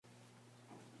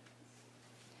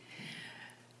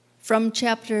From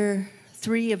chapter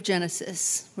 3 of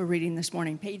Genesis, we're reading this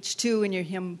morning, page 2 in your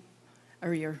hymn,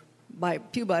 or your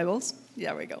pew Bibles.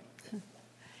 There we go.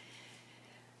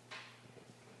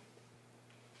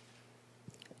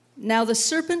 Now the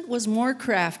serpent was more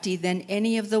crafty than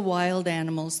any of the wild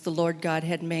animals the Lord God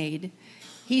had made.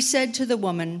 He said to the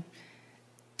woman,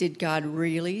 "Did God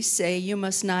really say you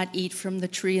must not eat from the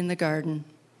tree in the garden?"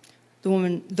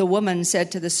 The woman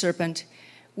said to the serpent,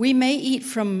 "We may eat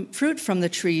fruit from the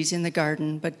trees in the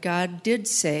garden, but God did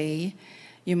say,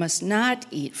 you must not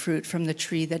eat fruit from the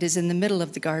tree that is in the middle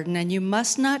of the garden, and you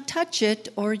must not touch it,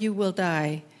 or you will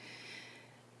die."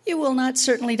 "You will not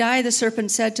certainly die," the serpent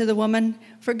said to the woman,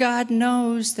 "for God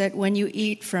knows that when you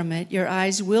eat from it, your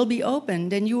eyes will be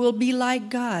opened, and you will be like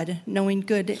God, knowing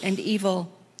good and evil."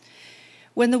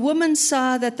 When the woman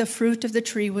saw that the fruit of the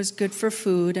tree was good for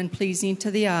food and pleasing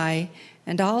to the eye,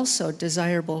 and also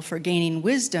desirable for gaining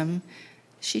wisdom,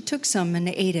 she took some and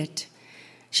ate it.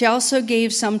 She also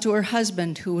gave some to her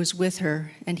husband who was with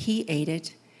her, and he ate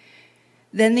it.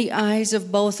 Then the eyes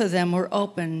of both of them were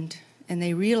opened, and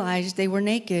they realized they were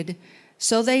naked.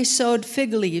 So they sewed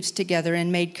fig leaves together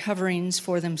and made coverings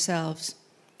for themselves.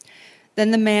 Then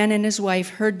the man and his wife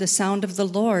heard the sound of the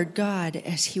Lord God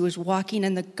as he was walking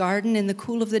in the garden in the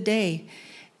cool of the day,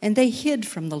 and they hid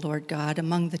from the Lord God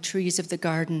among the trees of the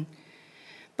garden.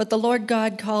 But the Lord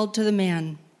God called to the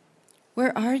man,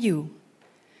 "Where are you?"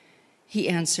 He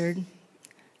answered,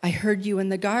 "I heard you in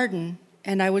the garden,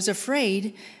 and I was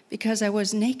afraid because I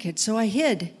was naked, so I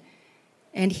hid."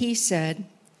 And he said,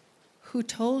 "Who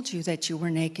told you that you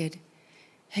were naked?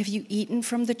 Have you eaten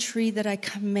from the tree that I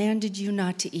commanded you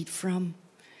not to eat from?"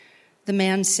 The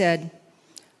man said,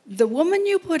 "The woman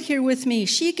you put here with me,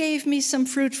 she gave me some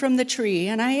fruit from the tree,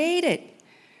 and I ate it."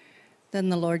 Then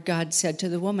the Lord God said to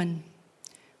the woman,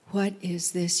 "What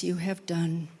is this you have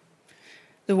done?"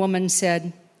 The woman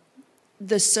said,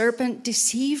 "The serpent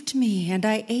deceived me, and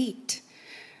I ate."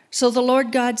 So the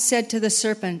Lord God said to the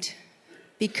serpent,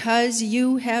 "Because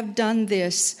you have done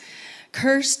this,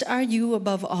 cursed are you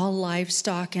above all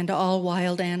livestock and all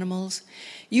wild animals.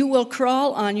 You will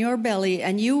crawl on your belly,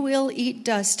 and you will eat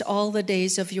dust all the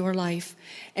days of your life.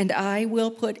 And I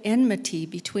will put enmity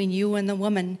between you and the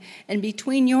woman, and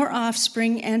between your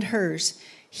offspring and hers.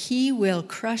 He will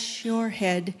crush your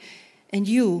head, and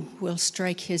you will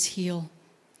strike his heel."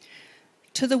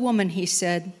 To the woman he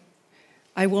said,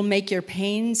 "I will make your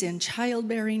pains in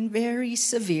childbearing very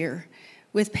severe.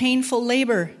 With painful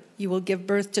labor you will give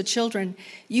birth to children.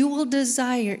 Your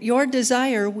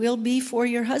desire will be for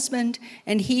your husband,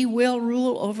 and he will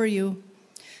rule over you."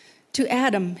 To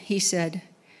Adam he said,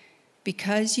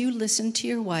 "Because you listened to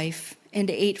your wife and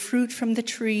ate fruit from the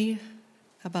tree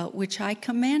about which I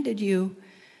commanded you,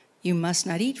 you must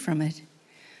not eat from it.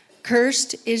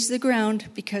 Cursed is the ground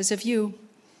because of you.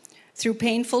 Through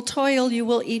painful toil you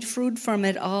will eat fruit from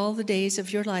it all the days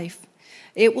of your life.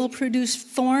 It will produce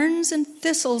thorns and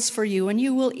thistles for you, and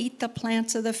you will eat the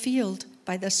plants of the field.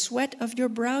 By the sweat of your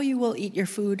brow you will eat your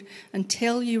food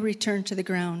until you return to the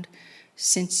ground,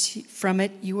 since from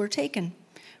it you were taken.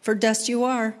 For dust you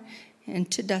are,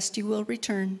 and to dust you will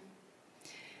return."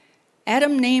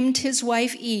 Adam named his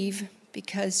wife Eve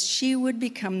because she would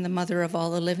become the mother of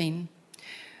all the living.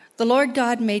 The Lord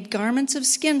God made garments of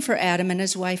skin for Adam and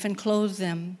his wife and clothed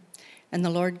them. And the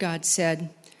Lord God said,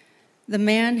 "The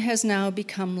man has now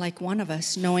become like one of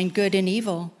us, knowing good and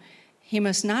evil. He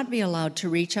must not be allowed to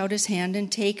reach out his hand and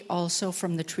take also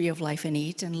from the tree of life and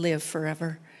eat and live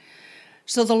forever."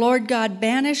 So the Lord God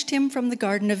banished him from the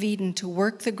Garden of Eden to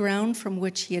work the ground from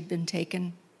which he had been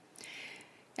taken.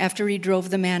 After he drove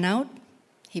the man out,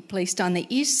 he placed on the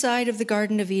east side of the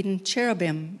Garden of Eden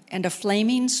cherubim and a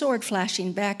flaming sword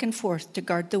flashing back and forth to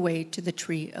guard the way to the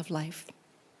tree of life.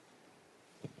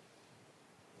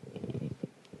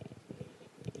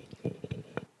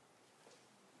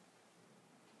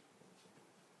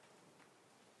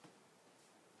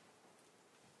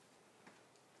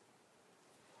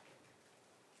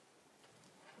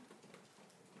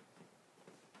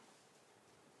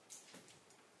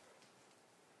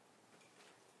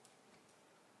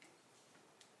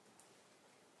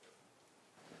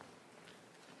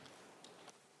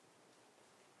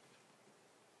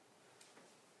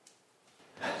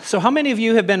 So how many of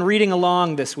you have been reading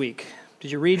along this week? Did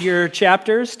you read your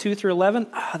chapters 2 through 11?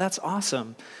 That's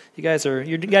awesome. You guys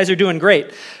are doing great.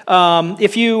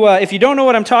 If you don't know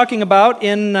what I'm talking about,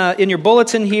 in your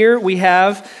bulletin here we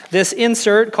have this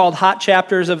insert called Hot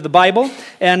Chapters of the Bible,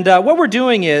 and what we're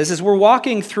doing is we're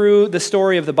walking through the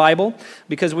story of the Bible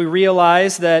because we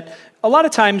realize that a lot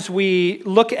of times we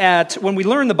look at, when we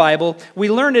learn the Bible, we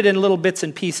learn it in little bits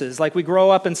and pieces. Like we grow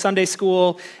up in Sunday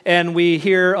school and we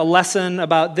hear a lesson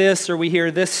about this or we hear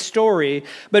this story,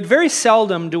 but very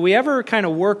seldom do we ever kind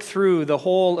of work through the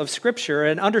whole of Scripture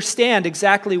and understand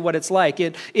exactly what it's like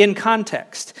in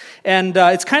context. And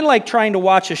it's kind of like trying to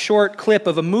watch a short clip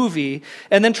of a movie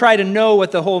and then try to know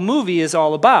what the whole movie is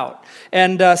all about.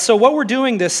 And so what we're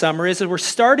doing this summer is that we're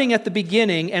starting at the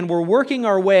beginning and we're working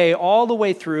our way all the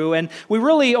way through, and we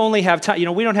really only have time,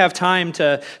 we don't have time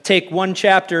to take one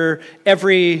chapter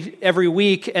every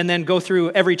week and then go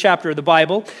through every chapter of the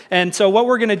Bible. And so what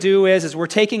we're going to do is we're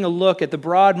taking a look at the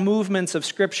broad movements of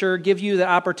Scripture, give you the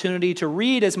opportunity to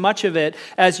read as much of it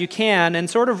as you can and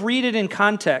sort of read it in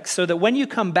context so that when you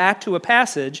come back to a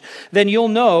passage, then you'll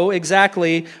know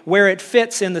exactly where it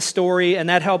fits in the story, and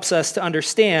that helps us to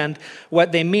understand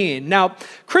what they mean. Now,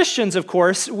 Christians, of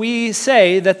course, we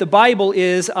say that the Bible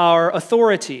is our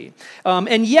authority.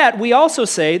 And yet, we also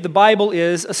say the Bible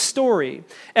is a story.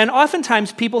 And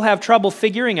oftentimes, people have trouble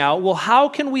figuring out, well, how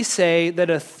can we say that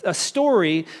a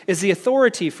story is the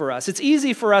authority for us? It's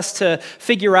easy for us to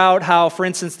figure out how, for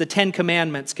instance, the Ten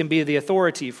Commandments can be the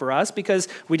authority for us because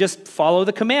we just follow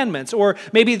the commandments, or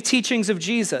maybe the teachings of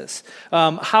Jesus.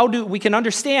 We can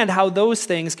understand how those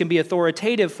things can be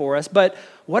authoritative for us, but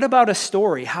what about a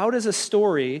story? How does a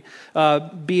story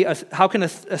how can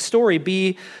a story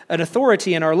be an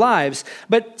authority in our lives?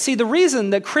 But see, the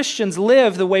reason that Christians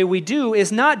live the way we do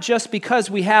is not just because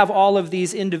we have all of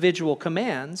these individual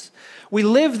commands. We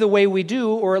live the way we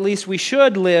do, or at least we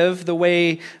should live the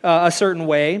way a certain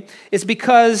way, is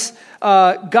because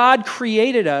God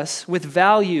created us with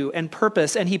value and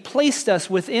purpose, and He placed us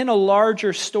within a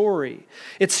larger story.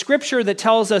 It's Scripture that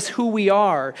tells us who we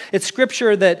are. It's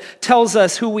Scripture that tells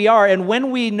us who we are, and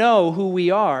when we know who we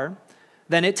are,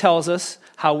 then it tells us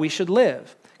how we should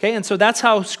live. Okay, and so that's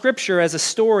how Scripture as a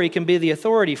story can be the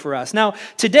authority for us. Now,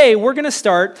 today we're going to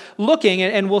start looking,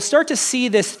 and we'll start to see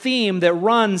this theme that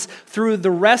runs through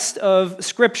the rest of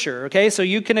Scripture. Okay, so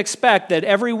you can expect that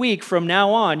every week from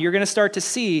now on, you're going to start to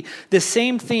see this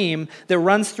same theme that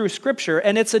runs through Scripture,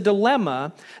 and it's a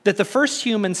dilemma that the first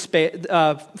humans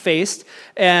faced,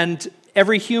 and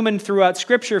every human throughout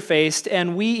Scripture faced,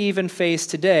 and we even face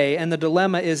today. And the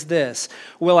dilemma is this: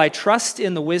 will I trust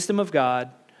in the wisdom of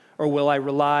God, or will I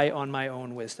rely on my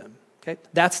own wisdom? Okay,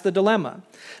 that's the dilemma.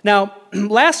 Now,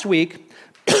 last week,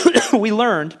 we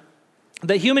learned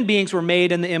that human beings were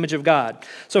made in the image of God.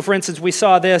 So, for instance, we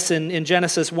saw this in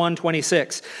Genesis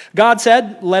 1:26. God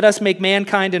said, "Let us make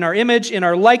mankind in our image, in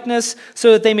our likeness,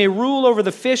 so that they may rule over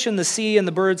the fish in the sea and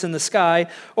the birds in the sky,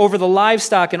 over the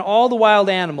livestock and all the wild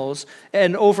animals,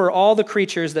 and over all the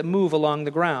creatures that move along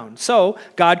the ground." So,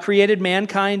 God created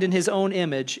mankind in His own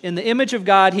image. In the image of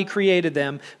God, He created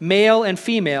them. Male and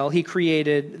female, He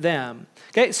created them.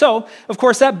 Okay, so, of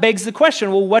course, that begs the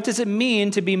question, well, what does it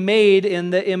mean to be made in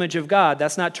the image of God?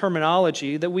 That's not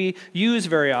terminology that we use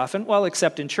very often, well,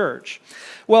 except in church.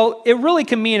 Well, it really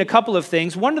can mean a couple of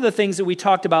things. One of the things that we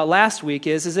talked about last week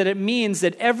is that it means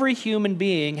that every human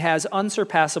being has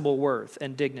unsurpassable worth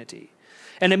and dignity.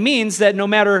 And it means that no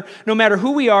matter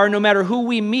who we are, no matter who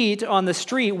we meet on the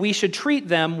street, we should treat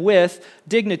them with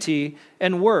dignity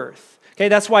and worth. Okay,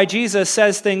 that's why Jesus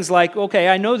says things like, okay,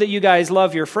 I know that you guys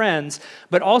love your friends,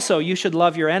 but also you should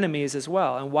love your enemies as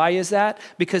well. And why is that?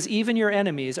 Because even your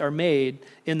enemies are made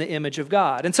in the image of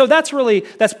God. And so that's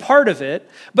part of it.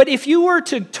 But if you were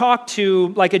to talk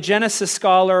to like a Genesis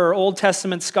scholar or Old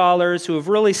Testament scholars who have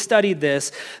really studied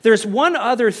this, there's one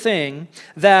other thing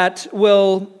that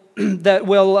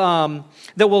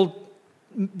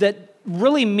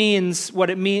really means what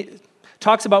it means.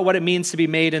 Talks about what it means to be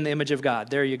made in the image of God.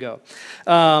 There you go.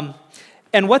 And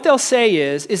what they'll say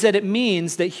is that it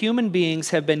means that human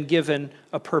beings have been given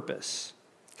a purpose.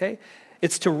 Okay?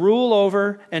 It's to rule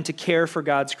over and to care for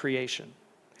God's creation.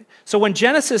 So when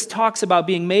Genesis talks about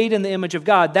being made in the image of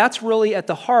God, that's really at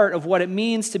the heart of what it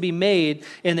means to be made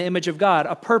in the image of God,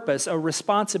 a purpose, a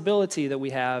responsibility that we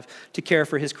have to care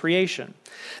for His creation.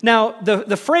 Now,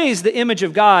 the phrase, the image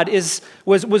of God,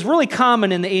 was really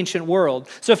common in the ancient world.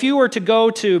 So if you were to go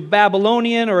to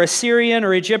Babylonian or Assyrian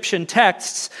or Egyptian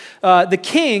texts, the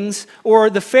kings or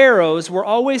the pharaohs were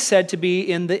always said to be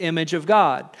in the image of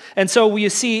God. And so you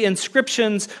see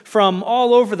inscriptions from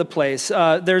all over the place.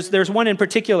 There's one in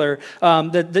particular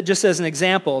that just as an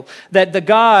example, that the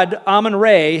god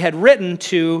Amun-Re had written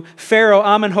to Pharaoh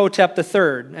Amenhotep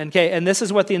III. Okay, and this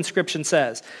is what the inscription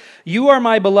says: "You are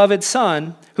my beloved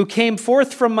son, who came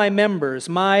forth from my members,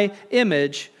 my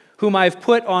image, whom I've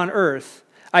put on earth.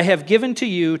 I have given to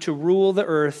you to rule the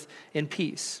earth in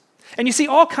peace." And you see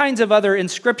all kinds of other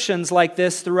inscriptions like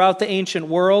this throughout the ancient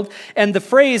world, and the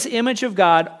phrase image of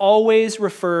God always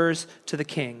refers to the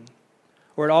king,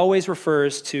 or it always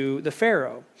refers to the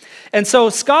Pharaoh. And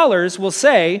so scholars will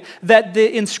say that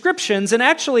the inscriptions, and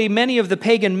actually many of the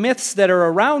pagan myths that are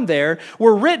around there,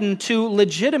 were written to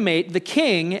legitimate the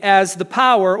king as the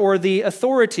power or the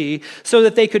authority so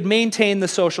that they could maintain the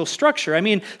social structure. I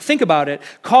mean, think about it.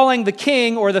 Calling the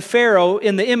king or the Pharaoh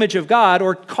in the image of God,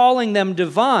 or calling them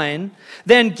divine,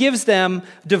 then gives them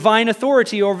divine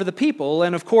authority over the people.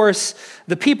 And of course,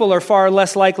 the people are far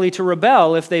less likely to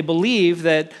rebel if they believe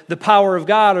that the power of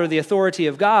God or the authority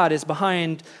of God is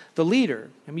behind the leader.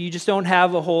 I mean, you just don't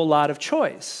have a whole lot of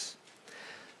choice.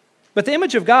 But the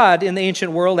image of God in the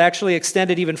ancient world actually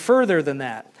extended even further than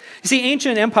that. You see,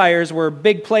 ancient empires were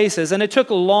big places, and it took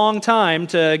a long time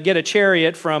to get a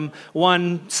chariot from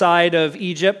one side of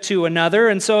Egypt to another,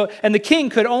 and the king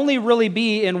could only really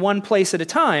be in one place at a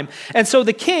time. And so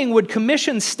the king would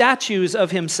commission statues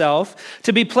of himself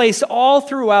to be placed all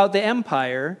throughout the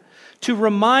empire to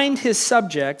remind his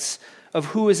subjects of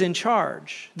who is in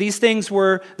charge. These things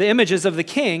were the images of the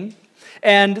king,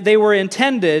 and they were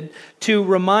intended to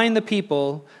remind the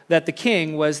people that the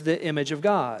king was the image of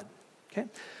God. Okay?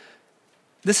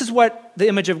 This is what the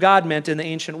image of God meant in the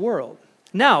ancient world.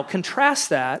 Now, contrast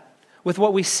that with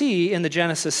what we see in the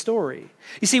Genesis story.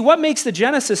 You see, what makes the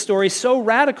Genesis story so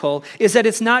radical is that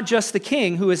it's not just the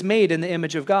king who is made in the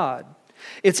image of God.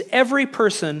 It's every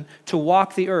person to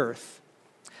walk the earth.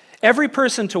 Every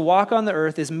person to walk on the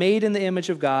earth is made in the image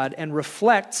of God and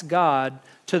reflects God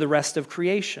to the rest of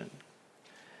creation.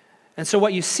 And so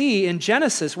what you see in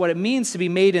Genesis, what it means to be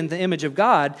made in the image of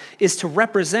God, is to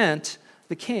represent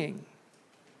the king.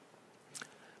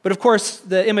 But of course,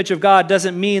 the image of God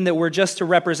doesn't mean that we're just to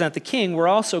represent the king. We're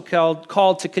also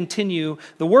called to continue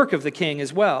the work of the king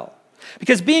as well.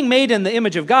 Because being made in the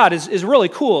image of God is really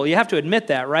cool. You have to admit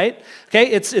that, right? Okay,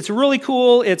 it's really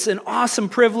cool. It's an awesome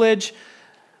privilege.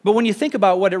 But when you think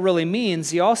about what it really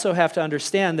means, you also have to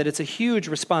understand that it's a huge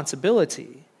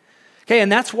responsibility. Okay,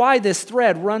 and that's why this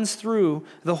thread runs through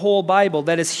the whole Bible,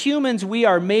 that as humans, we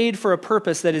are made for a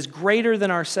purpose that is greater than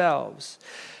ourselves.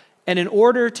 And in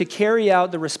order to carry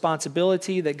out the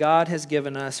responsibility that God has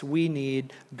given us, we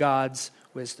need God's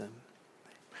wisdom.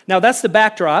 Now, that's the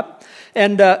backdrop,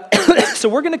 and so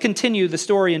we're going to continue the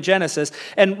story in Genesis,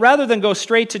 and rather than go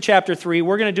straight to chapter 3,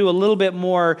 we're going to do a little bit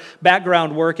more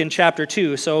background work in chapter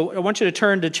 2. So I want you to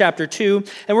turn to chapter 2,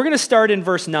 and we're going to start in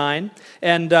verse 9,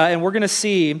 and we're going to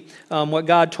see what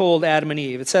God told Adam and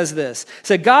Eve. It says this. It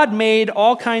said, God made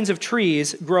all kinds of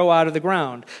trees grow out of the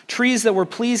ground, trees that were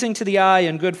pleasing to the eye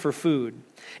and good for food.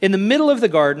 In the middle of the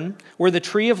garden were the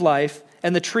tree of life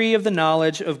and the tree of the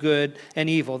knowledge of good and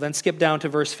evil. Then skip down to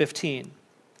verse 15.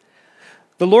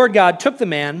 The Lord God took the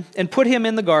man and put him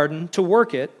in the garden to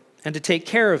work it and to take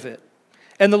care of it.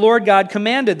 And the Lord God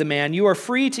commanded the man, you are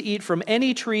free to eat from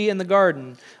any tree in the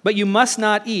garden, but you must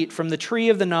not eat from the tree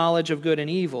of the knowledge of good and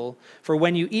evil, for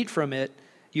when you eat from it,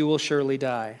 you will surely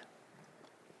die.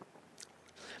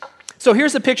 So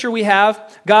here's the picture we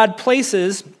have. God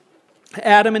places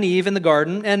Adam and Eve in the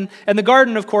garden, and the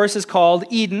garden, of course, is called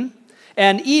Eden.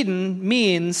 And Eden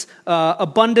means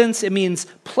abundance, it means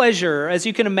pleasure. As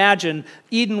you can imagine,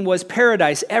 Eden was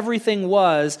paradise. Everything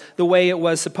was the way it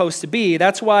was supposed to be.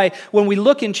 That's why when we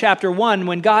look in chapter 1,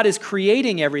 when God is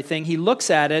creating everything, he looks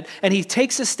at it and he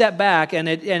takes a step back, and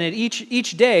at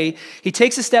each day, he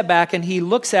takes a step back and he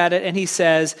looks at it and he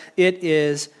says, it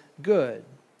is good.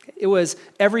 It was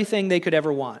everything they could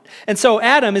ever want. And so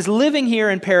Adam is living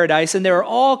here in paradise, and there are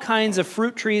all kinds of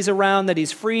fruit trees around that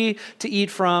he's free to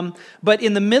eat from. But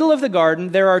in the middle of the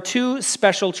garden, there are two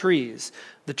special trees,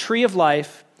 the tree of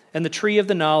life and the tree of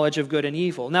the knowledge of good and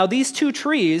evil. Now, these two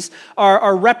trees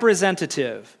are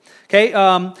representative. Okay,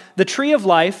 the tree of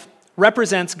life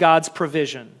represents God's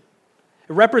provision.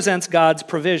 It represents God's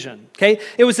provision, okay?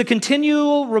 It was a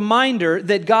continual reminder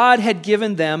that God had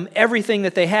given them everything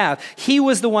that they have. He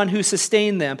was the one who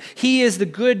sustained them. He is the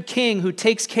good king who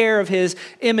takes care of his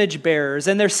image bearers.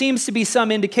 And there seems to be some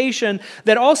indication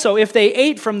that also if they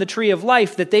ate from the tree of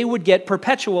life, that they would get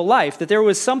perpetual life, that there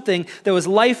was something that was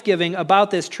life-giving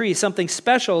about this tree, something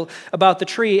special about the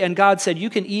tree. And God said, you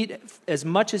can eat as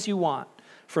much as you want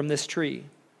from this tree.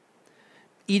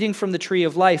 Eating from the tree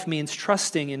of life means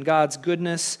trusting in God's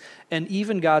goodness and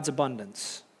even God's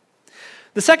abundance.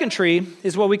 The second tree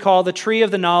is what we call the tree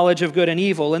of the knowledge of good and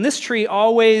evil. And this tree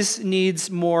always needs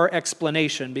more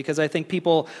explanation because I think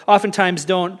people oftentimes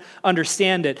don't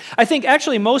understand it. I think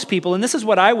actually most people, and this is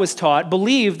what I was taught,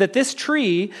 believe that this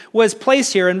tree was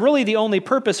placed here and really the only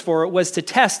purpose for it was to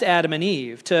test Adam and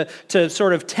Eve, to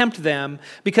sort of tempt them,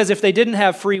 because if they didn't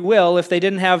have free will, if they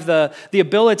didn't have the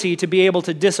ability to be able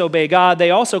to disobey God,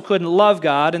 they also couldn't love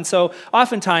God. And so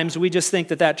oftentimes we just think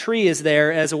that that tree is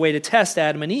there as a way to test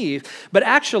Adam and Eve. But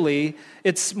actually,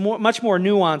 it's much more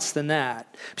nuanced than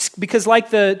that. Because like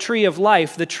the tree of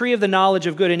life, the tree of the knowledge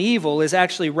of good and evil is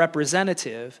actually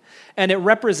representative, and it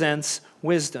represents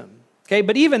wisdom. Okay,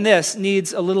 but even this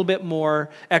needs a little bit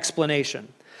more explanation.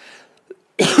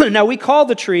 Now, we call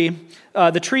the tree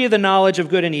of the knowledge of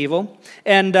good and evil,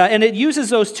 and it uses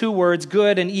those two words,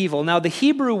 good and evil. Now, the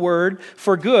Hebrew word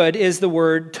for good is the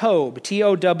word tob,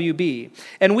 T-O-W-B,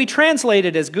 and we translate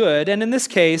it as good, and in this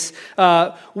case,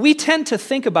 we tend to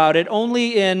think about it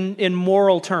only in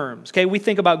moral terms, okay? We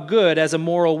think about good as a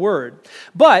moral word,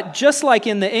 but just like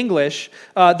in the English,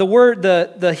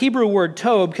 the Hebrew word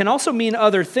tob can also mean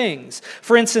other things.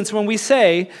 For instance, when we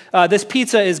say this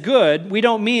pizza is good, we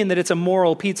don't mean that it's a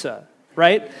moral pizza,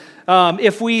 right?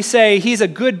 If we say he's a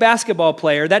good basketball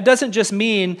player, that doesn't just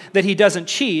mean that he doesn't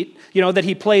cheat, that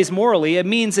he plays morally. It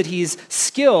means that he's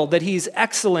skilled, that he's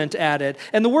excellent at it.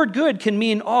 And the word good can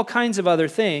mean all kinds of other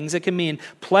things. It can mean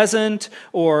pleasant,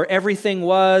 or everything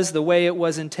was the way it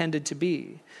was intended to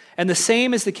be. And the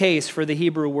same is the case for the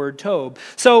Hebrew word tob.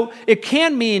 So it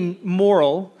can mean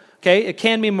moral, okay? It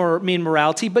can mean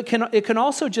morality, but it can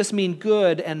also just mean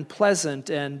good and pleasant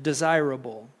and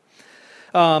desirable.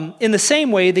 In the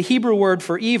same way, the Hebrew word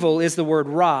for evil is the word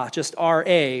ra, just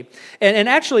R-A. And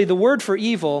actually, the word for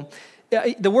evil,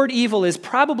 the word evil is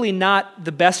probably not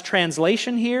the best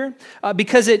translation here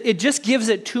because it just gives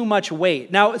it too much weight.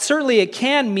 Now, certainly it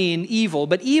can mean evil,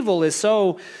 but evil is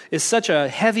such a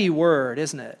heavy word,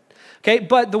 isn't it? Okay,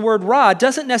 but the word ra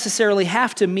doesn't necessarily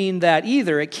have to mean that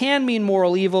either. It can mean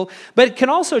moral evil, but it can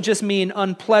also just mean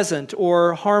unpleasant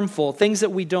or harmful, things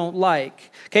that we don't like.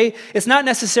 Okay, it's not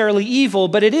necessarily evil,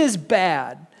 but it is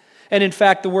bad. And in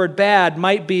fact, the word bad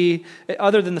might be,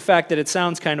 other than the fact that it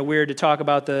sounds kind of weird to talk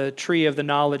about the tree of the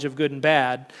knowledge of good and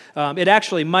bad, it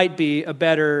actually might be a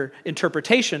better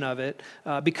interpretation of it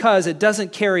because it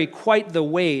doesn't carry quite the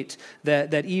weight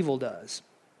that evil does.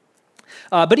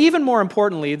 But even more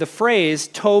importantly, the phrase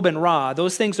tob and ra,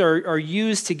 those things are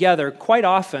used together quite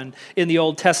often in the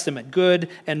Old Testament, good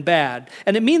and bad.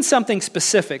 And it means something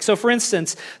specific. So for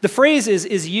instance, the phrase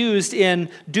is used in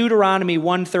Deuteronomy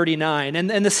 139.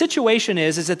 And the situation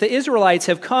is that the Israelites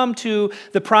have come to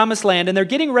the promised land and they're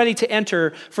getting ready to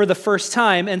enter for the first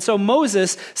time. And so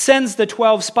Moses sends the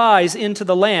 12 spies into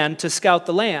the land to scout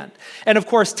the land. And of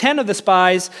course, 10 of the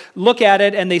spies look at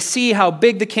it and they see how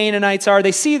big the Canaanites are.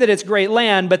 They see that it's great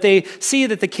land, but they see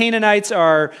that the Canaanites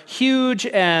are huge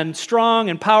and strong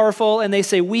and powerful, and they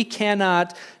say, we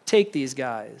cannot take these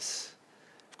guys.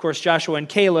 Of course, Joshua and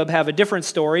Caleb have a different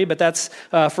story, but that's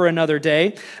for another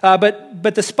day.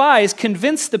 But the spies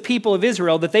convince the people of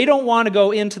Israel that they don't want to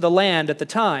go into the land at the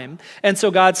time, and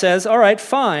so God says, all right,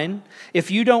 fine.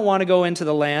 If you don't want to go into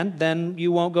the land, then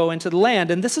you won't go into the land.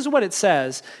 And this is what it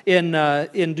says in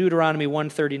Deuteronomy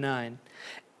 139.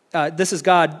 This is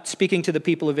God speaking to the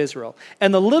people of Israel.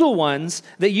 And the little ones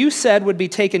that you said would be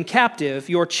taken captive,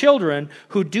 your children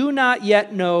who do not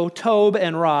yet know Tob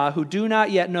and Ra, who do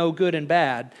not yet know good and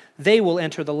bad, they will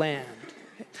enter the land.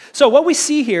 So what we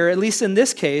see here, at least in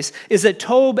this case, is that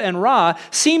Tob and Ra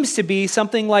seems to be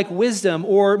something like wisdom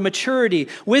or maturity.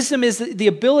 Wisdom is the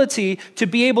ability to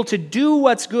be able to do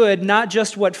what's good, not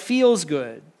just what feels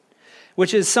good,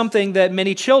 which is something that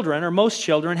many children, or most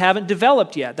children, haven't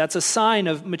developed yet. That's a sign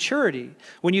of maturity,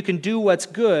 when you can do what's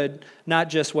good, not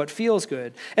just what feels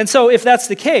good. And so if that's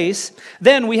the case,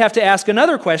 then we have to ask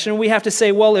another question. We have to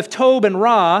say, well, if Tob and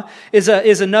Ra is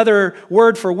another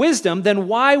word for wisdom, then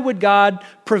why would God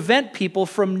prevent people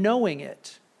from knowing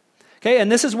it? Okay, and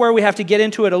this is where we have to get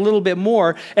into it a little bit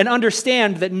more and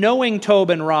understand that knowing Tob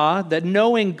and Ra, that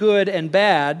knowing good and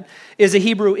bad, is a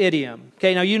Hebrew idiom.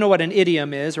 Okay, now you know what an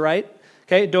idiom is, right?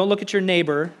 Okay, don't look at your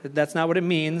neighbor. That's not what it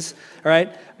means, all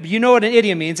right? You know what an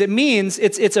idiom means. It means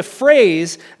it's a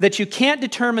phrase that you can't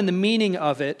determine the meaning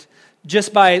of it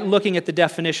just by looking at the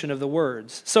definition of the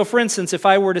words. So for instance, if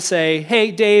I were to say, hey,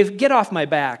 Dave, get off my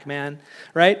back, man,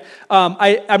 right?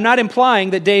 I'm not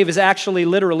implying that Dave is actually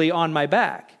literally on my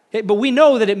back. Okay? But we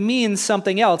know that it means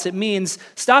something else. It means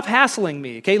stop hassling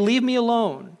me, okay? Leave me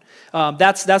alone.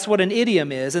 That's what an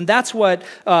idiom is, and that's what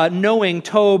knowing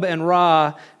Tob and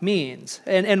Ra means.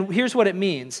 And here's what it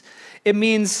means. It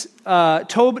means,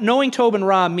 knowing Tob and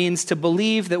Ra means to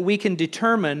believe that we can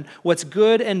determine what's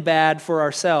good and bad for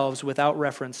ourselves without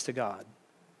reference to God.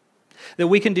 That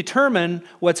we can determine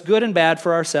what's good and bad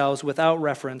for ourselves without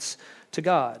reference to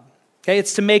God. Okay,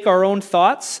 it's to make our own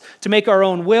thoughts, to make our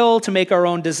own will, to make our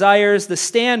own desires the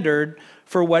standard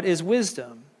for what is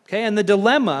wisdom. Okay, and the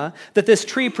dilemma that this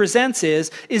tree presents is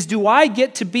do I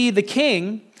get to be the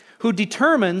king who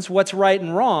determines what's right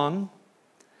and wrong,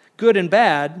 good and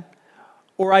bad,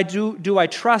 or do I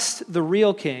trust the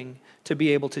real king to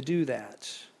be able to do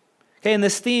that? Okay, and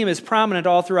this theme is prominent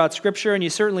all throughout Scripture, and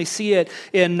you certainly see it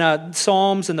in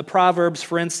Psalms and the Proverbs,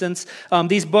 for instance.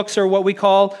 These books are what we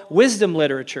call wisdom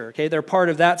literature. Okay, they're part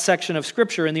of that section of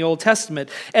Scripture in the Old Testament,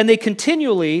 and they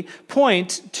continually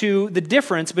point to the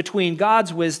difference between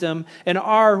God's wisdom and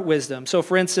our wisdom. So,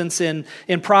 for instance, in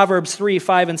Proverbs 3,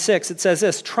 5, and 6, it says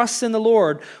this: "Trust in the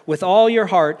Lord with all your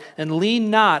heart, and lean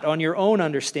not on your own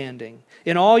understanding.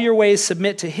 In all your ways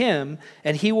submit to Him,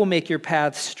 and He will make your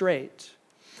paths straight."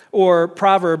 Or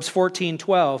Proverbs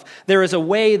 14:12, "There is a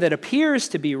way that appears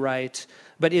to be right,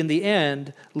 but in the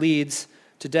end leads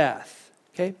to death."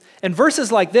 Okay? And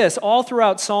verses like this, all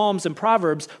throughout Psalms and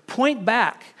Proverbs, point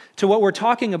back to what we're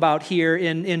talking about here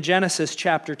in Genesis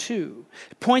chapter 2.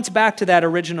 It points back to that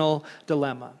original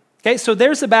dilemma. Okay, so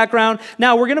there's the background.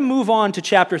 Now we're going to move on to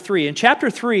chapter 3. And chapter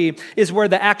 3 is where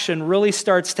the action really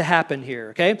starts to happen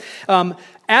here, okay?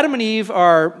 Adam and Eve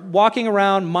are walking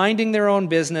around, minding their own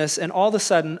business, and all of a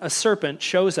sudden a serpent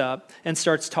shows up and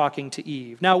starts talking to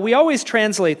Eve. Now, we always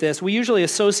translate this. We usually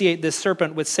associate this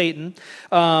serpent with Satan,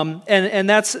 and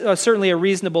that's certainly a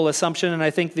reasonable assumption, and I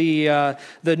think the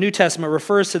New Testament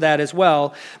refers to that as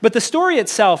well. But the story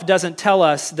itself doesn't tell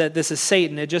us that this is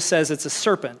Satan. It just says it's a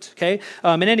serpent, okay?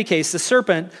 In any case, the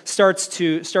serpent starts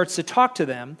to talk to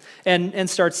them and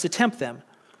starts to tempt them.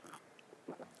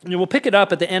 And we'll pick it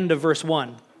up at the end of verse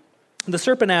 1. The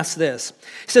serpent asks this.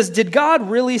 He says, "Did God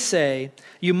really say,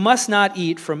 'You must not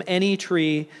eat from any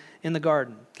tree in the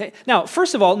garden'?" Okay. Now,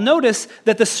 first of all, notice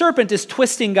that the serpent is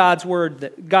twisting God's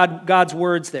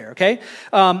words there, okay?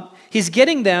 He's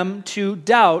getting them to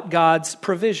doubt God's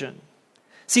provision.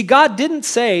 See, God didn't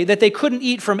say that they couldn't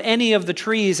eat from any of the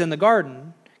trees in the garden.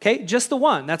 Okay, just the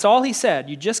one. That's all he said.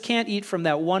 You just can't eat from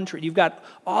that one tree. You've got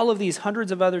all of these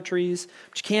hundreds of other trees,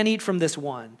 but you can't eat from this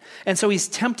one. And so he's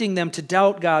tempting them to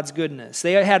doubt God's goodness.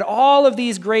 They had all of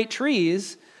these great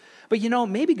trees, but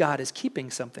maybe God is keeping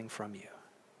something from you.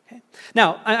 Okay?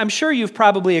 Now, I'm sure you've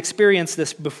probably experienced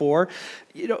this before.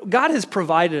 God has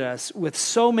provided us with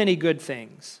so many good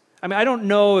things. I mean, I don't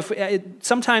know if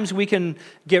sometimes we can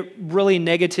get really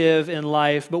negative in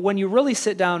life, but when you really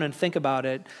sit down and think about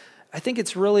it, I think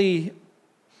it's really,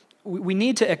 we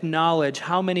need to acknowledge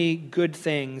how many good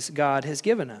things God has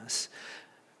given us.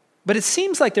 But it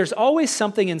seems like there's always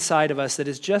something inside of us that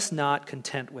is just not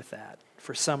content with that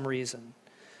for some reason.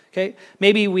 Okay?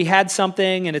 Maybe we had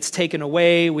something and it's taken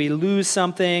away, we lose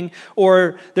something,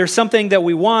 or there's something that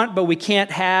we want but we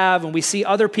can't have, and we see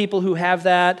other people who have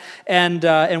that,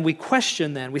 and we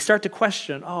question then. We start to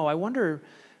question, I wonder,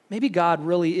 maybe God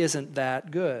really isn't that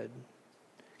good.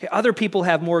 Okay, other people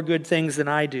have more good things than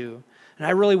I do, and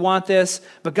I really want this,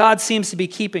 but God seems to be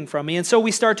keeping from me. And so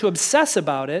we start to obsess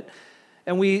about it,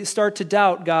 and we start to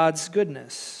doubt God's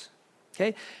goodness.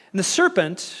 Okay? And the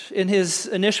serpent, in his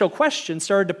initial question,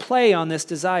 started to play on this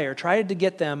desire, tried to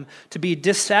get them to be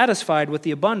dissatisfied with the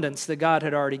abundance that God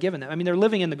had already given them. I mean, they're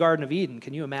living in the Garden of Eden.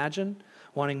 Can you imagine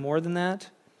wanting more than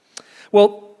that?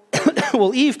 Well,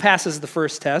 Eve passes the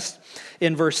first test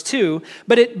in verse 2,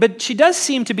 but she does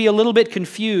seem to be a little bit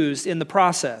confused in the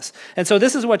process. And so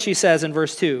this is what she says in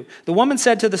verse 2. "The woman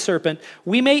said to the serpent,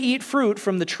 'We may eat fruit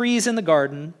from the trees in the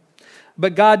garden,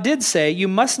 but God did say, you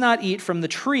must not eat from the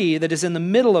tree that is in the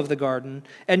middle of the garden,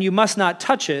 and you must not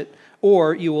touch it,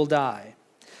 or you will die.'"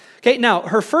 Okay, now,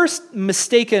 her first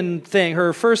mistaken thing,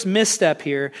 her first misstep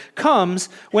here comes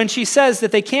when she says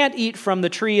that they can't eat from the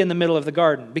tree in the middle of the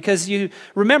garden. Because you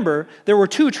remember, there were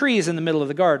two trees in the middle of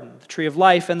the garden, the tree of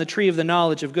life and the tree of the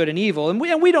knowledge of good and evil. And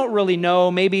we don't really know,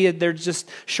 maybe they're just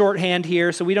shorthand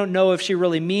here, so we don't know if she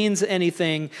really means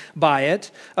anything by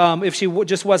it, if she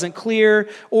just wasn't clear,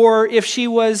 or if she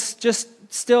was just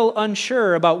still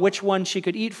unsure about which one she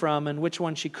could eat from and which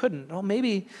one she couldn't. Well,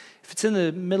 maybe if it's in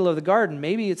the middle of the garden,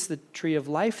 maybe it's the tree of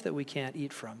life that we can't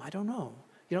eat from. I don't know.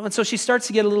 And so she starts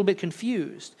to get a little bit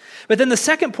confused. But then the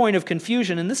second point of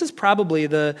confusion, and this is probably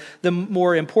the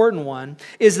more important one,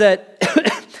 is that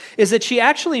she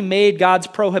actually made God's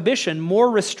prohibition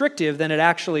more restrictive than it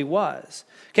actually was.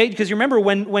 Okay, because you remember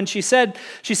when she said,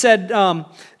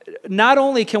 not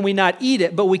only can we not eat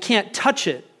it, but we can't touch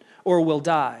it or we'll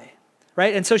die.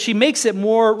 right? And so she makes it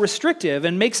more restrictive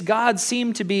and makes God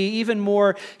seem to be even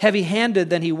more heavy-handed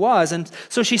than he was. And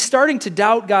so she's starting to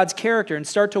doubt God's character and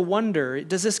start to wonder,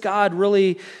 does this God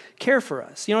really care for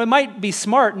us? You know, it might be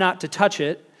smart not to touch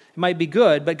it. It might be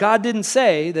good, but God didn't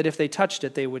say that if they touched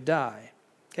it, they would die.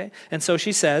 Okay? And so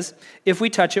she says, if we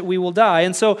touch it, we will die.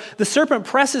 And so the serpent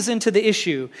presses into the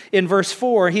issue in verse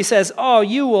 4. He says, oh,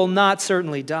 you will not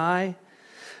certainly die.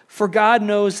 For God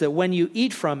knows that when you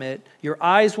eat from it, your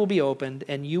eyes will be opened,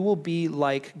 and you will be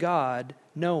like God,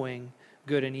 knowing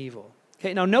good and evil.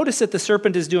 Okay, now notice that the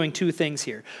serpent is doing two things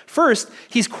here. First,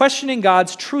 he's questioning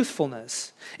God's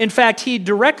truthfulness. In fact, he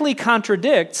directly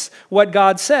contradicts what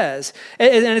God says.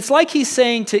 And it's like he's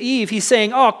saying to Eve, he's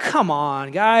saying, oh, come on,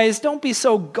 guys, don't be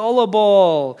so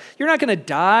gullible. You're not going to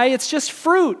die. It's just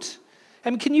fruit.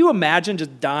 I mean, can you imagine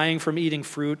just dying from eating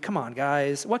fruit? Come on,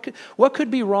 guys. What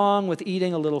could be wrong with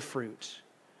eating a little fruit?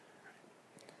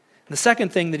 And the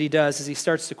second thing that he does is he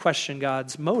starts to question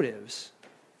God's motives.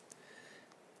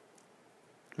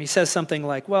 He says something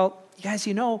like, well, guys,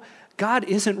 you know, God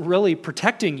isn't really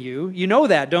protecting you. You know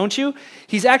that, don't you?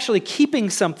 He's actually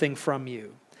keeping something from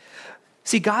you.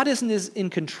 See, God isn't as in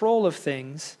control of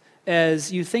things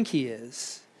as you think he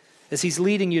is, as he's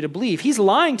leading you to believe. He's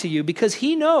lying to you because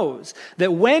he knows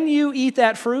that when you eat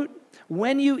that fruit,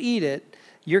 when you eat it,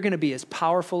 you're going to be as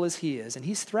powerful as he is, and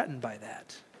he's threatened by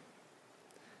that.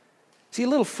 See, a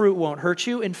little fruit won't hurt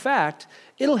you. In fact,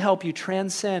 it'll help you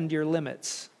transcend your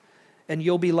limits, and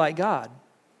you'll be like God.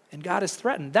 And God is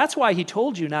threatened. That's why he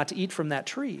told you not to eat from that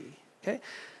tree. Okay?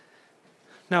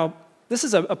 Now, this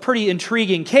is a pretty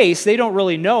intriguing case. They don't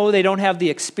really know. They don't have the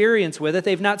experience with it.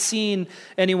 They've not seen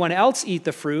anyone else eat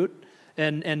the fruit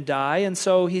and die. And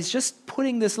so he's just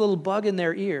putting this little bug in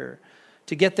their ear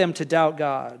to get them to doubt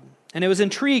God. And it was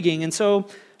intriguing. And so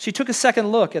she took a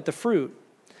second look at the fruit.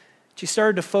 She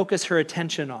started to focus her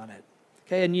attention on it.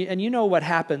 Okay, and you know what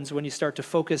happens when you start to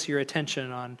focus your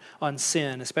attention on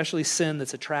sin, especially sin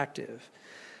that's attractive.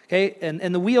 Okay,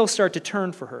 and the wheels start to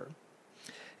turn for her.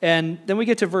 And then we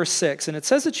get to verse 6, and it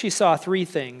says that she saw three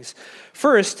things.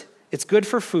 First, it's good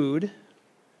for food.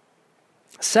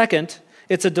 Second,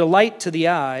 it's a delight to the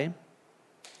eye.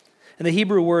 And the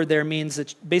Hebrew word there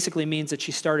basically means that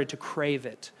she started to crave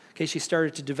it. Okay, she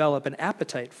started to develop an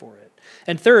appetite for it.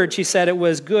 And third, she said it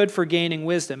was good for gaining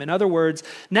wisdom. In other words,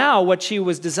 now what she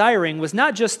was desiring was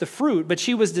not just the fruit, but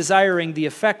she was desiring the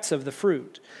effects of the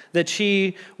fruit. That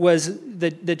she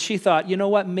thought, you know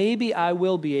what, maybe I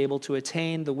will be able to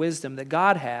attain the wisdom that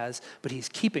God has, but he's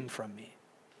keeping from me.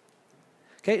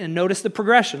 Okay, and notice the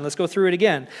progression. Let's go through it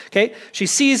again. Okay, she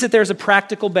sees that there's a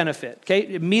practical benefit. Okay,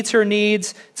 it meets her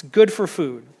needs. It's good for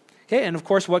food. Okay, and of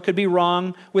course, what could be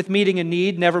wrong with meeting a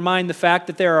need? Never mind the fact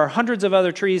that there are hundreds of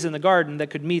other trees in the garden that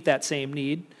could meet that same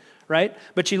need, right?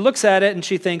 But she looks at it and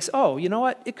she thinks, oh, you know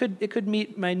what? It could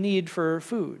meet my need for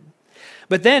food.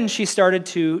 But then she started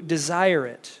to desire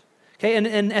it. Okay,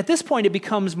 and at this point, it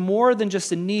becomes more than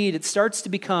just a need. It starts to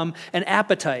become an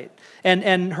appetite.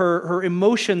 And her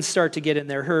emotions start to get in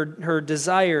there, her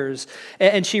desires.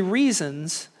 And she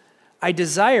reasons, I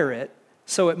desire it,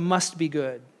 so it must be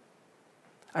good.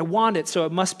 I want it, so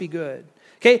it must be good.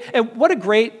 Okay, and what a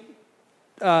great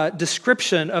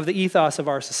description of the ethos of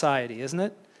our society, isn't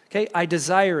it? Okay, I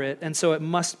desire it, and so it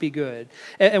must be good.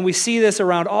 And we see this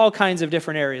around all kinds of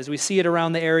different areas. We see it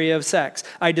around the area of sex.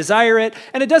 I desire it,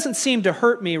 and it doesn't seem to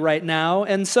hurt me right now,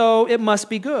 and so it must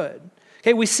be good.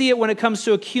 Okay, we see it when it comes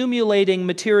to accumulating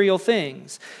material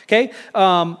things. Okay,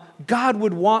 God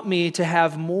would want me to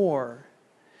have more.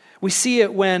 We see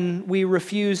it when we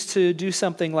refuse to do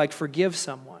something like forgive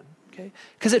someone, okay?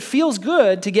 Because it feels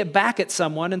good to get back at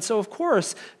someone, and so of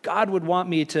course, God would want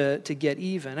me to get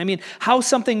even. I mean, how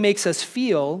something makes us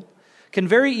feel can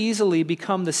very easily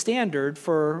become the standard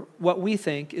for what we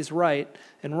think is right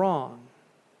and wrong.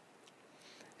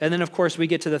 And then, of course, we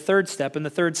get to the third step, and the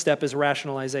third step is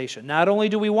rationalization. Not only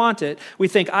do we want it, we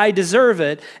think, I deserve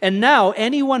it, and now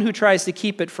anyone who tries to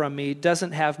keep it from me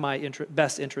doesn't have my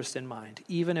best interest in mind,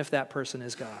 even if that person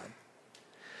is God.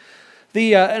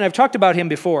 And I've talked about him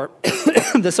before.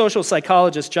 The social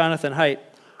psychologist Jonathan Haidt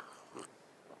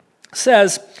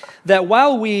says that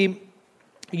while we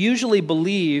usually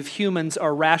believe humans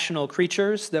are rational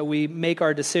creatures, that we make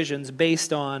our decisions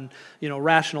based on,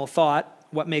 rational thought,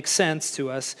 what makes sense to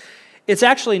us, it's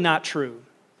actually not true.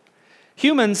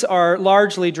 Humans are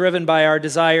largely driven by our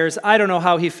desires. I don't know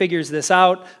how he figures this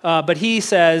out, but he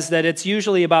says that it's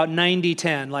usually about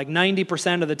 90-10. Like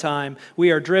 90% of the time,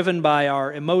 we are driven by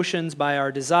our emotions, by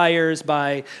our desires,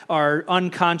 by our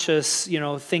unconscious,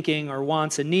 thinking or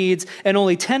wants and needs. And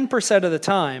only 10% of the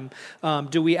time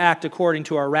do we act according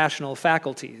to our rational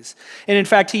faculties. And in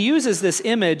fact, he uses this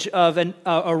image of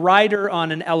a rider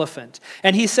on an elephant.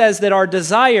 And he says that our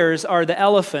desires are the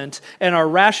elephant and our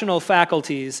rational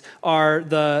faculties are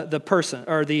the person,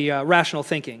 or the rational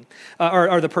thinking,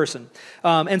 or the person.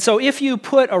 And so if you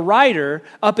put a rider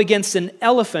up against an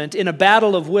elephant in a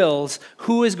battle of wills,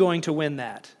 who is going to win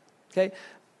that? Okay?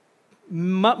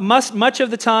 Much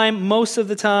of the time, most of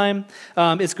the time,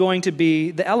 it's going to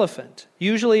be the elephant.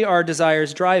 Usually our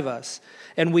desires drive us.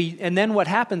 And then what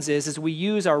happens is we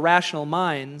use our rational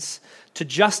minds to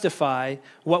justify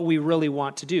what we really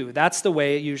want to do. That's the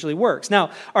way it usually works.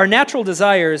 Now, our natural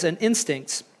desires and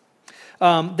instincts,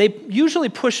 they usually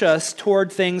push us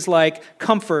toward things like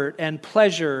comfort and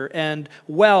pleasure and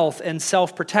wealth and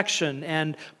self-protection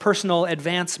and personal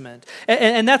advancement.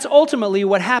 And that's ultimately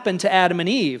what happened to Adam and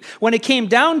Eve. When it came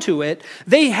down to it,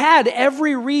 they had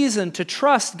every reason to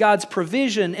trust God's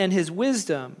provision and his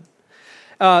wisdom.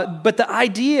 But the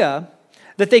idea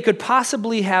that they could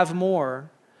possibly have more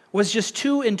was just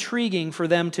too intriguing for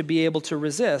them to be able to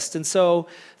resist. And so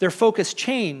their focus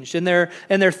changed, and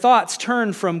their thoughts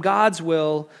turned from God's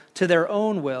will to their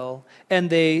own will, and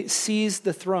they seized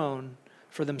the throne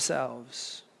for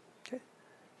themselves. Okay?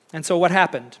 And so what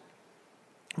happened?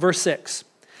 Verse 6,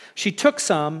 she took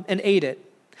some and ate it.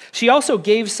 She also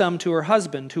gave some to her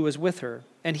husband who was with her,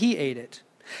 and he ate it.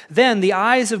 Then the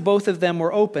eyes of both of them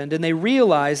were opened, and they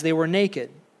realized they were naked.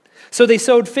 So they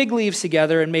sewed fig leaves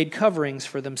together and made coverings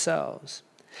for themselves.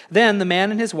 Then the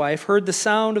man and his wife heard the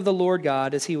sound of the Lord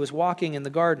God as he was walking in the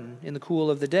garden in the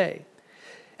cool of the day.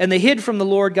 And they hid from the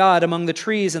Lord God among the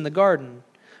trees in the garden.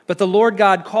 But the Lord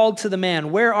God called to the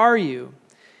man, "Where are you?"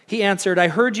 He answered, "I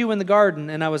heard you in the garden,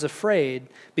 and I was afraid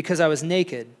because I was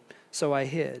naked, so I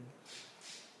hid."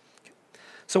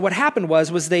 So what happened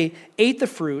was they ate the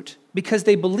fruit because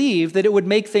they believed that it would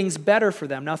make things better for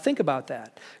them. Now think about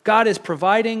that. God is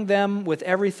providing them with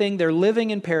everything. They're living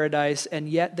in paradise, and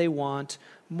yet they want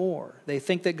more. They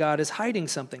think that God is hiding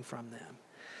something from them.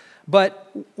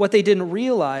 But what they didn't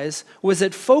realize was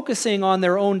that focusing on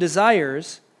their own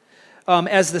desires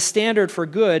as the standard for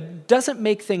good doesn't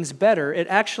make things better. It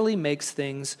actually makes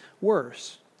things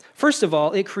worse. First of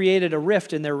all, it created a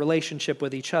rift in their relationship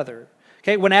with each other.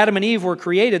 Okay, when Adam and Eve were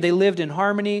created, they lived in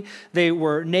harmony. They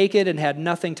were naked and had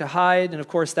nothing to hide. And of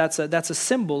course, that's a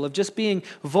symbol of just being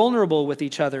vulnerable with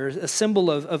each other, a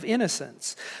symbol of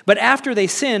innocence. But after they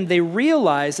sinned, they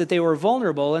realized that they were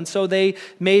vulnerable, and so they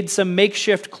made some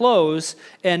makeshift clothes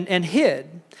and hid.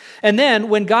 And then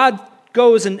when God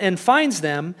goes and finds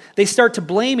them, they start to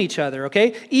blame each other,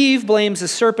 okay? Eve blames the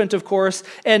serpent, of course,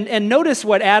 and notice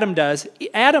what Adam does.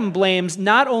 Adam blames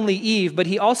not only Eve, but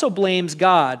he also blames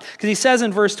God. Because he says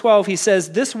in verse 12, he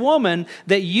says, "This woman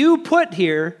that you put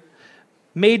here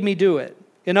made me do it."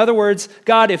 In other words,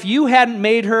 God, if you hadn't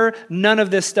made her, none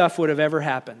of this stuff would have ever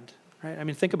happened. Right? I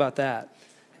mean, think about that.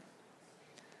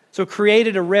 So it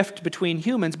created a rift between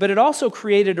humans, but it also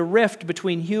created a rift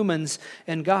between humans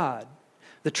and God.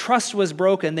 The trust was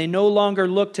broken. They no longer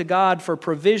looked to God for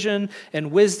provision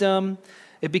and wisdom.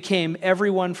 It became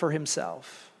everyone for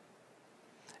himself.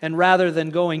 And rather than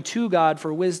going to God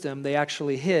for wisdom, they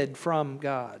actually hid from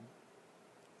God.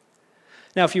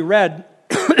 Now, if you read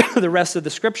the rest of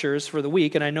the scriptures for the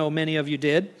week, and I know many of you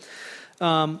did,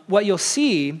 what you'll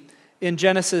see in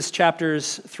Genesis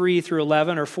chapters 3 through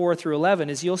 11 or 4 through 11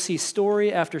 is you'll see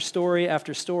story after story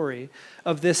after story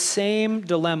of this same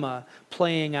dilemma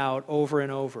playing out over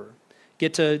and over.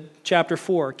 Get to chapter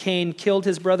 4. Cain killed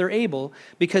his brother Abel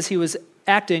because he was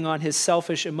acting on his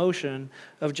selfish emotion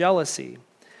of jealousy.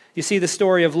 You see the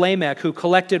story of Lamech, who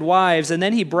collected wives, and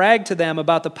then he bragged to them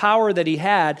about the power that he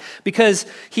had because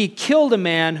he killed a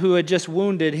man who had just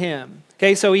wounded him.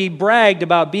 Okay, so he bragged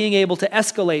about being able to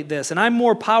escalate this, and I'm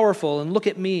more powerful, and look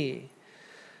at me.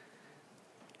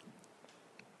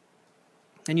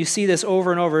 And you see this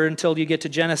over and over until you get to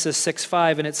Genesis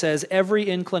 6:5, and it says, "Every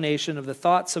inclination of the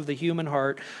thoughts of the human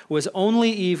heart was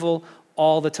only evil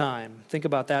all the time." Think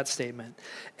about that statement.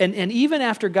 And even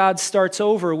after God starts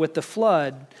over with the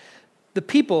flood, the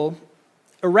people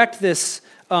erect this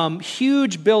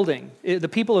huge building. The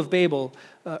people of Babel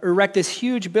erect this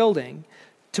huge building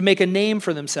to make a name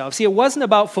for themselves. See, it wasn't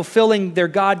about fulfilling their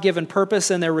God-given purpose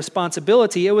and their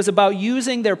responsibility. It was about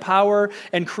using their power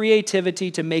and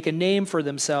creativity to make a name for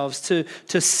themselves,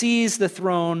 to seize the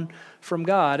throne from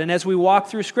God. And as we walk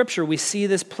through Scripture, we see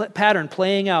this pattern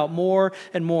playing out more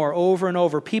and more, over and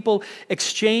over. People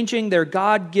exchanging their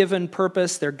God-given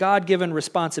purpose, their God-given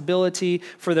responsibility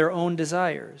for their own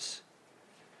desires.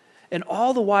 And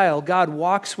all the while, God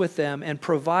walks with them and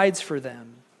provides for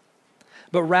them.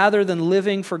 But rather than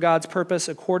living for God's purpose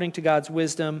according to God's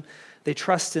wisdom, they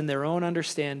trust in their own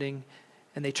understanding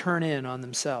and they turn in on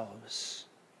themselves.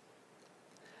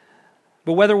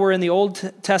 But whether we're in the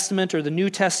Old Testament or the New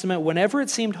Testament, whenever it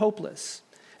seemed hopeless,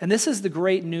 and this is the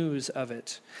great news of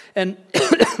it, and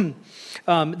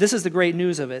this is the great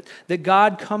news of it, that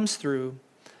God comes through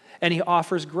and he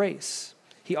offers grace.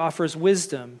 He offers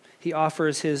wisdom. He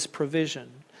offers his provision.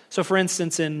 So for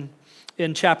instance, in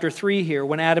chapter 3 here,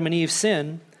 when Adam and Eve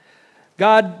sin,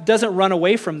 God doesn't run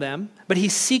away from them, but he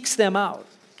seeks them out.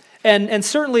 And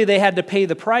certainly they had to pay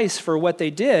the price for what they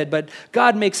did, but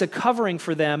God makes a covering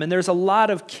for them, and there's a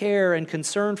lot of care and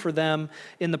concern for them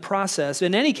in the process.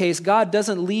 In any case, God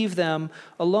doesn't leave them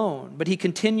alone, but he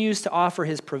continues to offer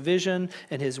his provision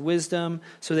and his wisdom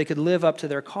so they could live up to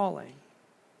their calling.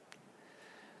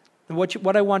 And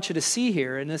what I want you to see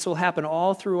here, and this will happen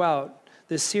all throughout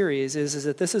this series, is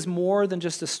that this is more than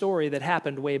just a story that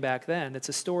happened way back then. It's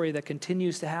a story that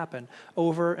continues to happen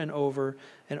over and over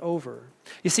and over.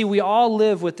 You see, we all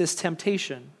live with this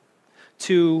temptation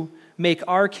to make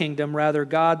our kingdom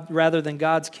rather than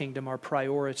God's kingdom our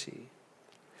priority.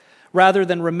 Rather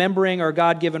than remembering our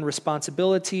God-given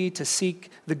responsibility to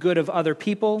seek the good of other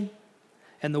people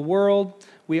and the world,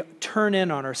 we turn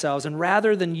in on ourselves. And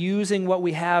rather than using what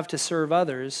we have to serve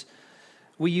others,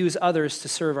 we use others to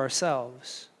serve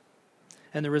ourselves.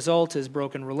 And the result is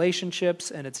broken relationships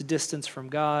and it's distance from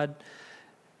God.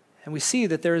 And we see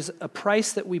that there's a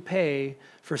price that we pay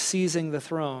for seizing the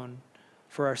throne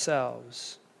for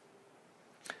ourselves.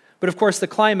 But of course, the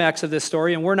climax of this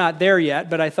story, and we're not there yet,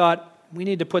 but I thought we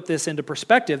need to put this into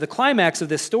perspective. The climax of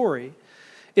this story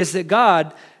is that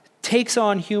God takes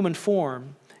on human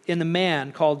form in the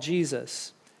man called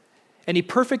Jesus. And he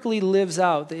perfectly lives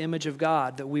out the image of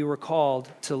God that we were called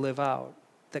to live out,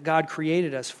 that God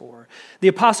created us for. The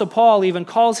Apostle Paul even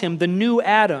calls him the new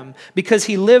Adam because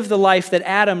he lived the life that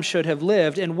Adam should have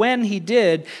lived. And when he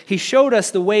did, he showed us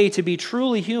the way to be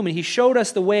truly human. He showed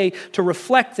us the way to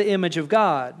reflect the image of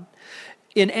God.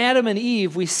 In Adam and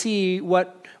Eve, we see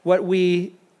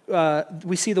we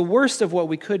see the worst of what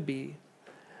we could be.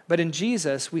 But in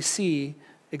Jesus, we see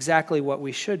exactly what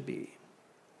we should be.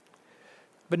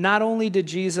 But not only did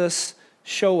Jesus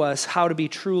show us how to be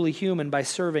truly human by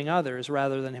serving others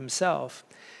rather than himself,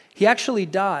 he actually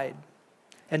died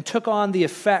and took on the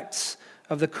effects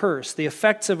of the curse, the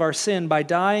effects of our sin by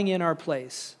dying in our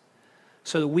place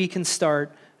so that we can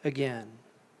start again.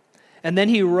 And then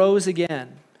he rose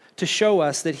again to show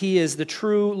us that he is the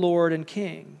true Lord and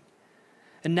King.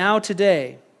 And now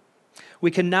today, we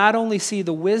can not only see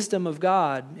the wisdom of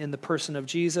God in the person of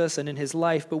Jesus and in his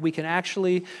life, but we can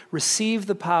actually receive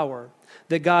the power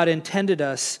that God intended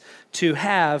us to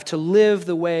have to live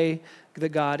the way that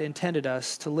God intended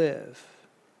us to live.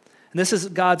 And this is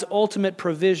God's ultimate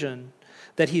provision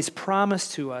that he's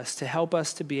promised to us to help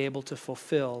us to be able to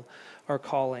fulfill our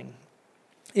calling.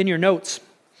 In your notes,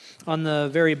 on the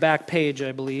very back page,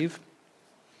 I believe,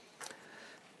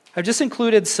 I've just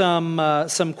included some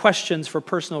questions for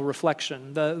personal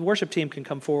reflection. The worship team can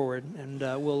come forward, and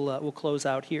we'll close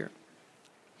out here.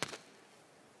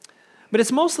 But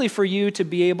it's mostly for you to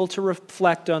be able to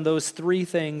reflect on those three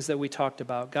things that we talked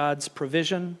about: God's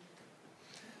provision,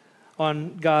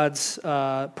 on God's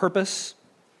purpose,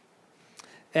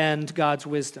 and God's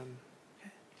wisdom.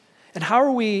 And how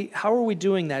are we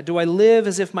doing that? Do I live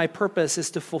as if my purpose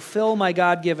is to fulfill my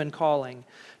God-given calling,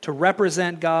 to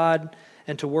represent God,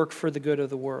 and to work for the good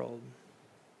of the world?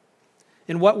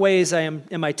 In what ways am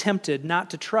I tempted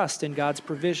not to trust in God's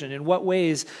provision? In what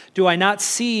ways do I not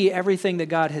see everything that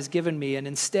God has given me, and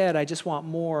instead I just want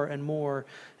more and more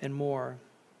and more?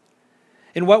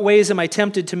 In what ways am I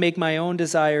tempted to make my own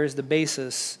desires the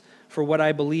basis for what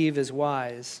I believe is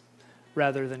wise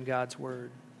rather than God's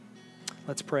word?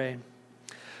 Let's pray.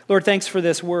 Lord, thanks for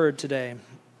this word today.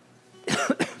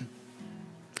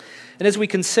 And as we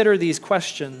consider these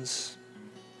questions,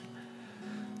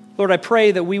 Lord, I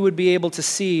pray that we would be able to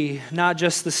see not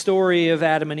just the story of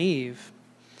Adam and Eve,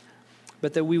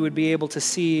 but that we would be able to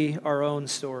see our own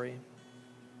story,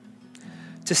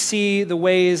 to see the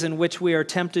ways in which we are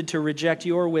tempted to reject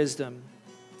your wisdom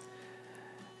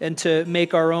and to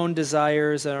make our own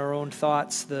desires and our own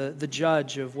thoughts the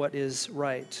judge of what is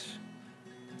right.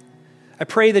 I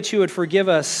pray that you would forgive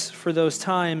us for those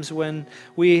times when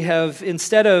we have,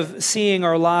 instead of seeing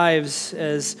our lives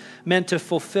as meant to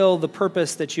fulfill the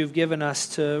purpose that you've given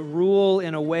us to rule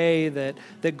in a way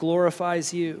that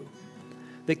glorifies you,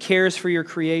 that cares for your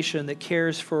creation, that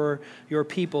cares for your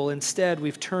people. Instead,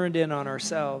 we've turned in on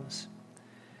ourselves.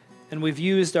 And we've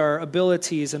used our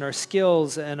abilities and our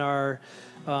skills and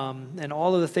and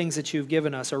all of the things that you've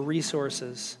given us, our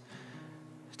resources,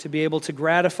 to be able to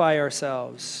gratify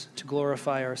ourselves, to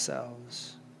glorify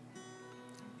ourselves.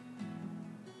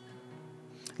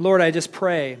 Lord, I just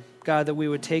pray, God, that we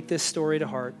would take this story to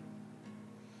heart,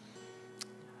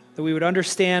 that we would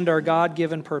understand our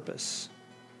God-given purpose,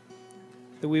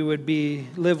 that we would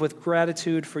live with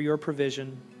gratitude for your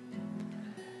provision,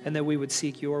 and that we would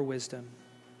seek your wisdom.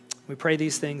 We pray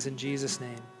these things in Jesus'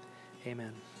 name.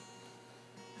 Amen.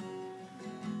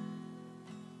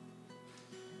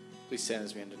 Please stand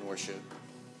as we end in worship.